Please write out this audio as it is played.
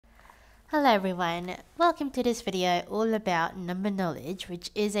Hello everyone, welcome to this video all about number knowledge,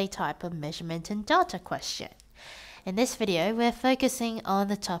 which is a type of measurement and data question. In this video, we're focusing on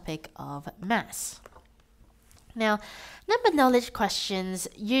the topic of mass. Now, number knowledge questions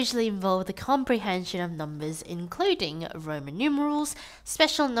usually involve the comprehension of numbers, including Roman numerals,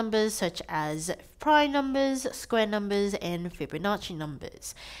 special numbers such as prime numbers, square numbers, and Fibonacci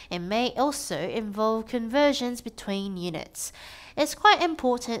numbers. It may also involve conversions between units. It's quite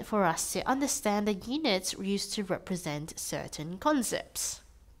important for us to understand the units used to represent certain concepts.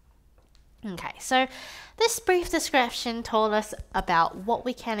 Okay, so this brief description told us about what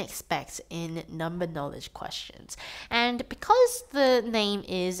we can expect in number knowledge questions. And because the name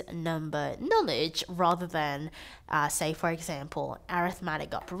is number knowledge rather than, say, for example,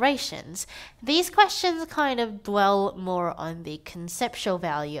 arithmetic operations, these questions kind of dwell more on the conceptual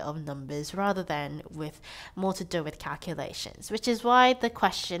value of numbers rather than with more to do with calculations, which is why the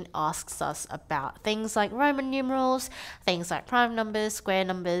question asks us about things like Roman numerals, things like prime numbers, square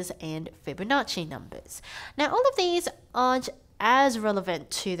numbers, and Fibonacci numbers. Now, all of these aren't as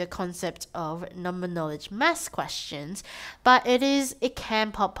relevant to the concept of number knowledge math questions, but it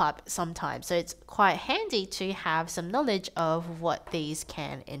can pop up sometimes, so it's quite handy to have some knowledge of what these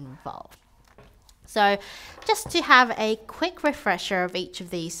can involve. So just to have a quick refresher of each of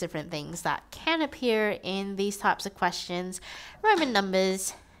these different things that can appear in these types of questions, Roman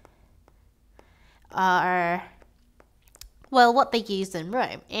numbers are, well, what they used in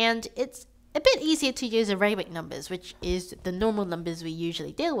Rome, and it's a bit easier to use Arabic numbers, which is the normal numbers we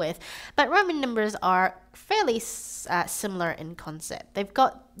usually deal with, but Roman numbers are fairly similar in concept. They've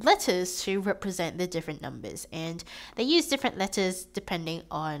got letters to represent the different numbers, and they use different letters depending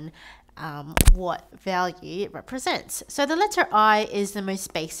on what value it represents. So the letter I is the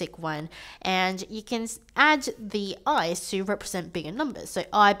most basic one, and you can add the i's to represent bigger numbers. So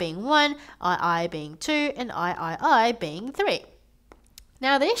I being 1, I being 2, and I being 3.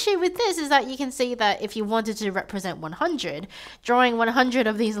 Now, the issue with this is that you can see that if you wanted to represent 100, drawing 100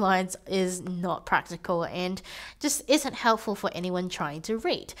 of these lines is not practical and just isn't helpful for anyone trying to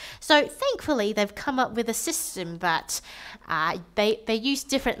read. So thankfully, they've come up with a system that they use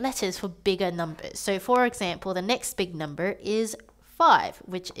different letters for bigger numbers. So for example, the next big number is 5,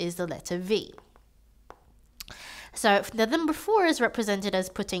 which is the letter V. So the number 4 is represented as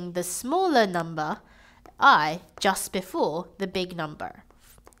putting the smaller number, I, just before the big number.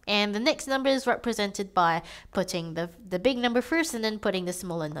 And the next number is represented by putting the big number first and then putting the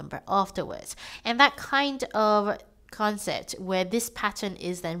smaller number afterwards. And that kind of concept where this pattern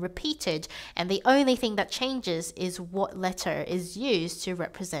is then repeated and the only thing that changes is what letter is used to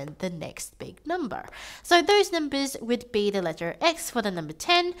represent the next big number. So those numbers would be the letter X for the number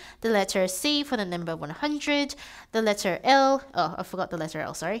 10, the letter C for the number 100, the letter L, oh, I forgot the letter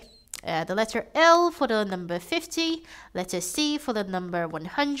L, sorry. The letter L for the number 50, letter C for the number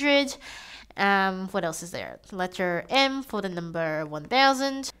 100, what else is there? Letter M for the number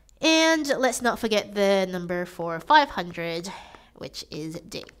 1000, and let's not forget the number for 500, which is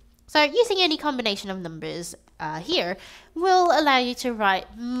D. So using any combination of numbers here will allow you to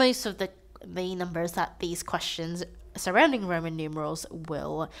write most of the numbers that these questions surrounding Roman numerals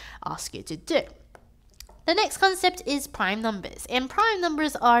will ask you to do. The next concept is prime numbers, and prime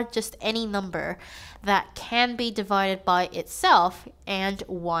numbers are just any number that can be divided by itself and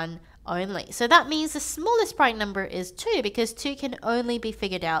 1 only. So that means the smallest prime number is 2 because 2 can only be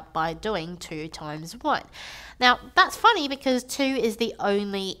figured out by doing 2 times 1. Now, that's funny because 2 is the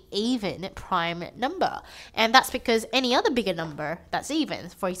only even prime number, and that's because any other bigger number that's even,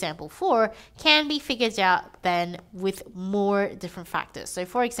 for example 4, can be figured out then with more different factors. So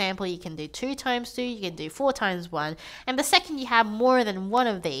for example, you can do 2 times 2, you can do 4 times 1, and the second you have more than one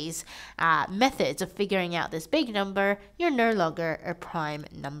of these methods of figuring out this big number, you're no longer a prime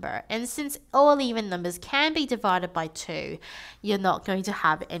number. And since all even numbers can be divided by 2, you're not going to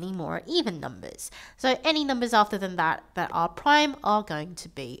have any more even numbers. So any numbers after than that are prime are going to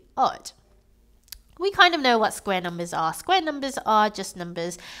be odd. We kind of know what square numbers are. Square numbers are just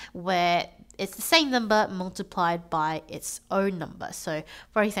numbers where it's the same number multiplied by its own number. So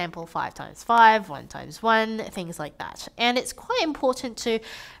for example, 5 times 5, 1 times 1, things like that. And it's quite important to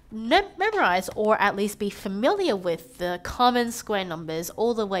memorize or at least be familiar with the common square numbers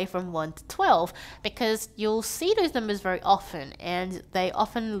all the way from 1 to 12, because you'll see those numbers very often and they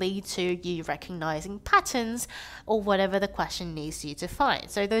often lead to you recognizing patterns or whatever the question needs you to find.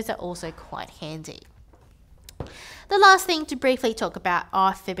 So those are also quite handy. The last thing to briefly talk about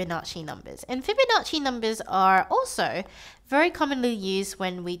are Fibonacci numbers. And Fibonacci numbers are also very commonly used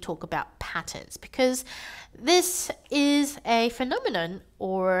when we talk about patterns, because this is a phenomenon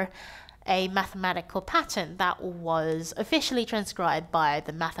or a mathematical pattern that was officially transcribed by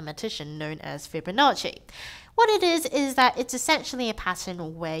the mathematician known as Fibonacci. What it is that it's essentially a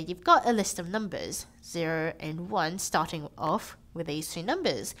pattern where you've got a list of numbers, 0 and 1, starting off with these two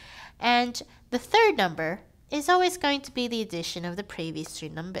numbers. And the third number is always going to be the addition of the previous two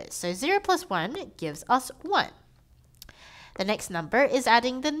numbers. So 0 plus 1 gives us 1. The next number is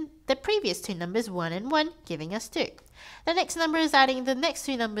adding the previous two numbers, 1 and 1, giving us 2. The next number is adding the next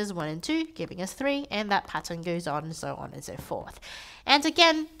two numbers, 1 and 2, giving us 3, and that pattern goes on and so on and so forth. And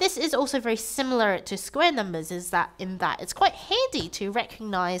again, this is also very similar to square numbers in that it's quite handy to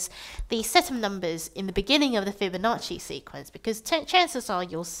recognize the set of numbers in the beginning of the Fibonacci sequence, because chances are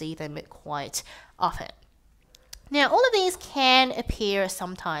you'll see them quite often. Now, all of these can appear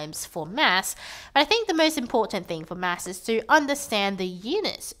sometimes for maths, but I think the most important thing for maths is to understand the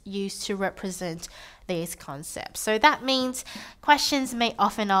units used to represent these concepts. So that means questions may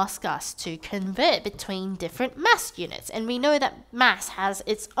often ask us to convert between different mass units, and we know that mass has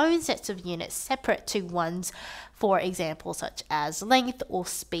its own sets of units separate to ones, for example, such as length or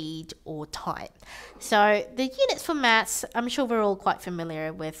speed or time. So the units for maths, I'm sure we're all quite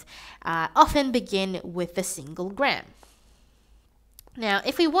familiar with, often begin with the single gram. Now,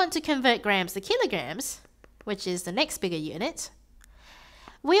 if we want to convert grams to kilograms, which is the next bigger unit,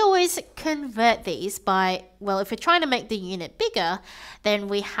 we always convert these by, well, if we're trying to make the unit bigger, then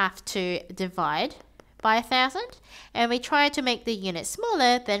we have to divide by 1,000, and we try to make the unit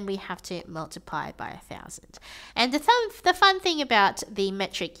smaller, then we have to multiply by 1,000. And the fun thing about the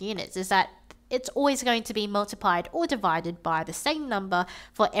metric units is that it's always going to be multiplied or divided by the same number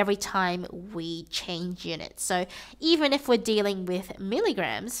for every time we change units. So even if we're dealing with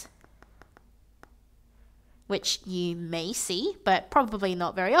milligrams, which you may see, but probably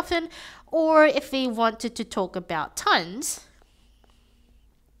not very often, or if we wanted to talk about tons,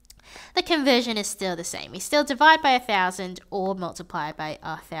 the conversion is still the same. We still divide by 1,000 or multiply by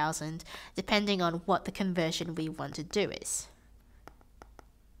 1,000, depending on what the conversion we want to do is.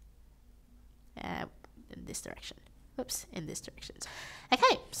 In this direction. Oops, in this direction.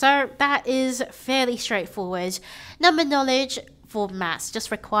 Okay, so that is fairly straightforward. Number knowledge for maths just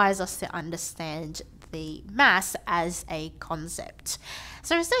requires us to understand the mass as a concept.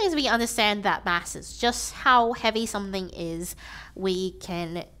 So as long as we understand that mass is just how heavy something is, we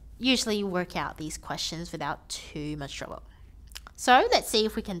can usually work out these questions without too much trouble. So let's see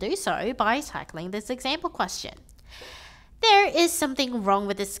if we can do so by tackling this example question. There is something wrong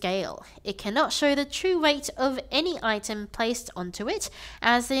with the scale. It cannot show the true weight of any item placed onto it,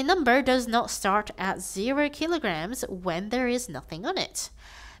 as the number does not start at 0 kilograms when there is nothing on it.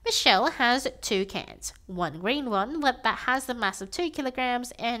 Michelle has 2 cans, one green one that has the mass of 2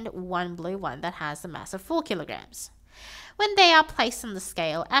 kilograms and one blue one that has the mass of 4 kilograms. When they are placed on the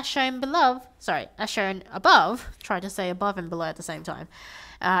scale as shown above, try to say above and below at the same time,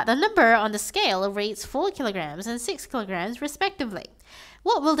 the number on the scale reads 4 kilograms and 6 kilograms respectively.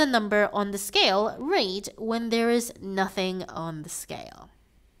 What will the number on the scale read when there is nothing on the scale?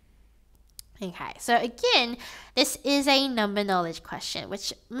 Okay, so again, this is a number knowledge question,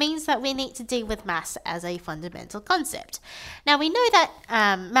 which means that we need to deal with mass as a fundamental concept. Now, we know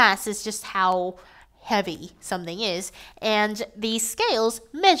that mass is just how heavy something is, and these scales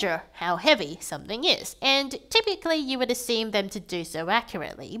measure how heavy something is, and typically you would assume them to do so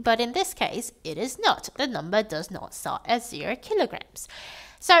accurately, but in this case it is not. The number does not start at 0 kilograms.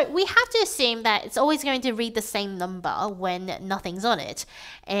 So we have to assume that it's always going to read the same number when nothing's on it,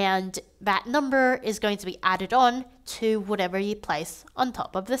 and that number is going to be added on to whatever you place on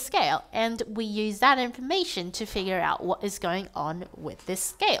top of the scale, and we use that information to figure out what is going on with this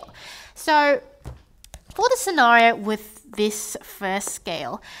scale. So for the scenario with this first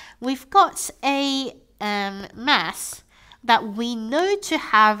scale, we've got a mass that we know to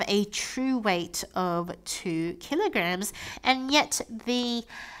have a true weight of 2 kilograms, and yet the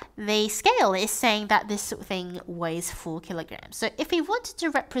scale is saying that this thing weighs 4 kilograms. So if we wanted to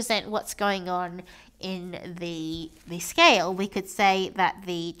represent what's going on in the scale, we could say that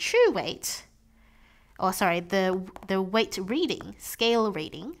the true weight, or sorry, the weight reading, scale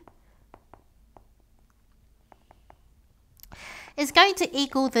reading, is going to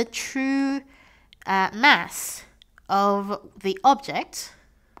equal the true mass of the object.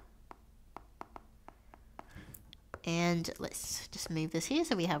 And let's just move this here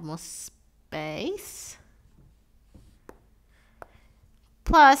so we have more space,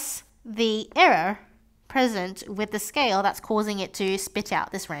 plus the error present with the scale that's causing it to spit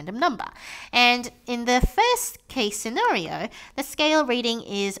out this random number. And in the first case scenario, the scale reading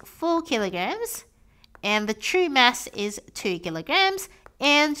is 4 kilograms and the true mass is 2 kilograms.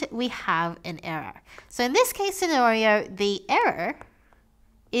 and we have an error. So in this case scenario, the error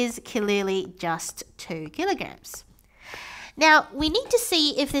is clearly just 2 kilograms. Now, we need to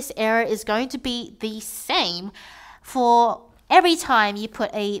see if this error is going to be the same for every time you put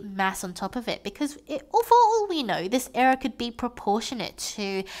a mass on top of it, because for all we know, this error could be proportionate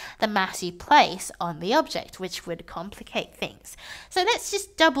to the mass you place on the object, which would complicate things. So let's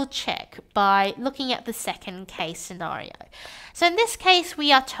just double check by looking at the second case scenario. So in this case,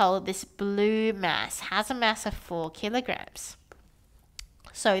 we are told this blue mass has a mass of 4 kilograms.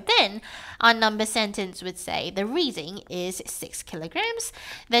 So then our number sentence would say the reading is 6 kilograms,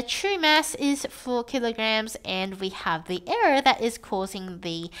 the true mass is 4 kilograms, and we have the error that is causing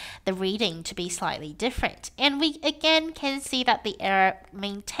the reading to be slightly different. And we again can see that the error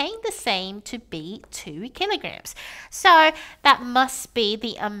maintained the same to be 2 kilograms. So that must be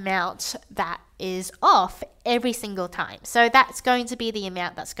the amount that is off every single time. So that's going to be the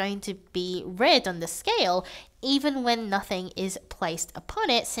amount that's going to be read on the scale even when nothing is placed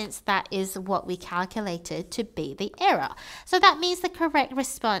upon it, since that is what we calculated to be the error. So that means the correct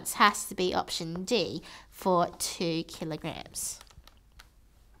response has to be option D for 2 kilograms.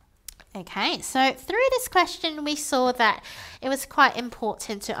 Okay, so through this question, we saw that it was quite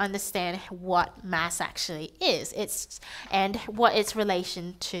important to understand what mass actually is, and what its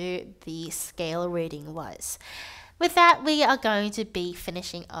relation to the scale reading was. With that, we are going to be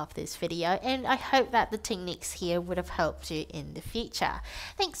finishing off this video, and I hope that the techniques here would have helped you in the future.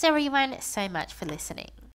 Thanks everyone so much for listening.